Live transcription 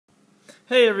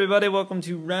Hey everybody, welcome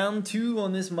to round 2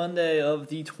 on this Monday of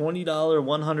the $20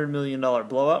 $100 million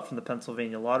blowout from the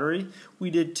Pennsylvania Lottery. We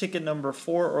did ticket number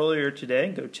 4 earlier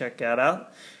today. Go check that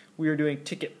out. We are doing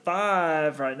ticket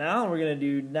 5 right now. We're going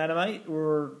to do dynamite.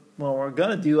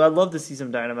 I'd love to see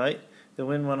some dynamite. The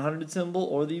win 100 symbol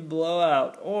or the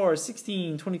blowout. Or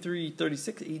 16, 23,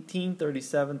 36, 18,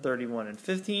 37, 31, and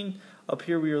 15. Up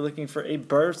here we are looking for a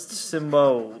burst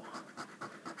symbol.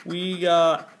 We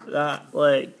got that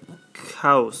like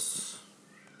house.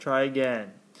 Try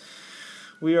again.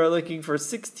 We are looking for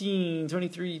 16,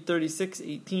 23, 36,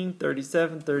 18,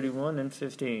 37, 31, and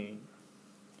 15.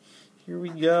 Here we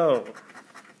go.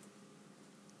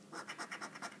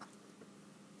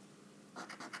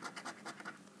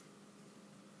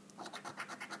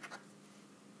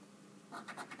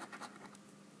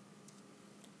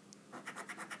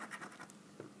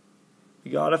 We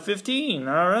got a 15.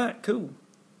 Alright, cool.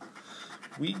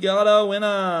 We got a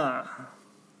winner.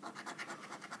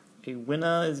 A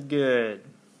winner is good.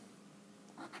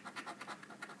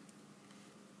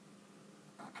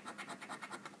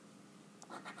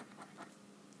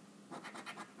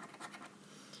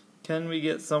 Can we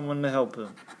get someone to help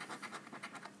him?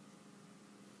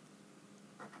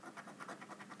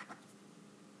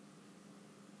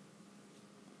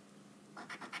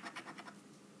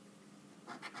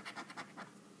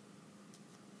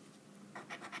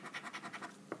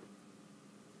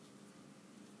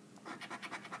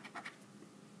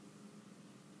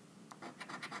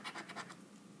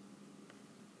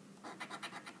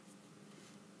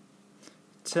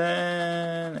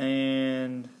 $10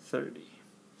 and $30.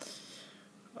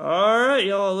 Alright,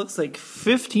 y'all, it looks like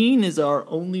 15 is our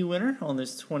only winner on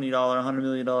this $20 $100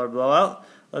 million blowout.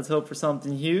 Let's hope for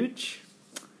something huge.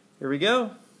 Here we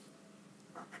go.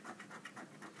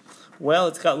 Well,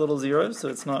 it's got little zeros, so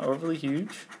it's not overly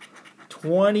huge.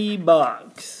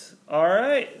 $20.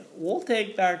 Alright, we'll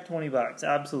take back $20,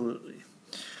 absolutely.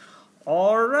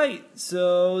 Alright,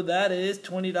 so that is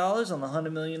 $20 on the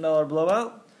 $100 million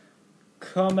blowout.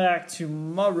 Come back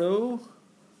tomorrow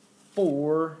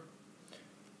for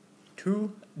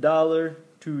 $2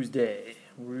 Tuesday,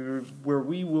 where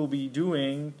we will be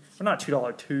doing, or not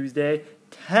 $2 Tuesday,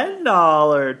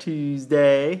 $10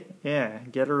 Tuesday. Yeah,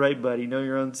 get it right, buddy. Know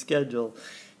your own schedule.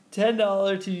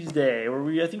 $10 Tuesday,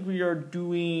 where I think we are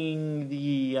doing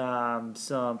the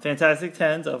some Fantastic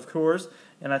Tens, of course,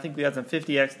 and I think we got some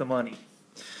 50x the money.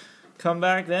 Come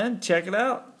back then, check it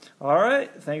out.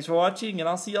 Alright, thanks for watching, and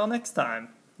I'll see y'all next time.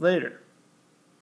 Later.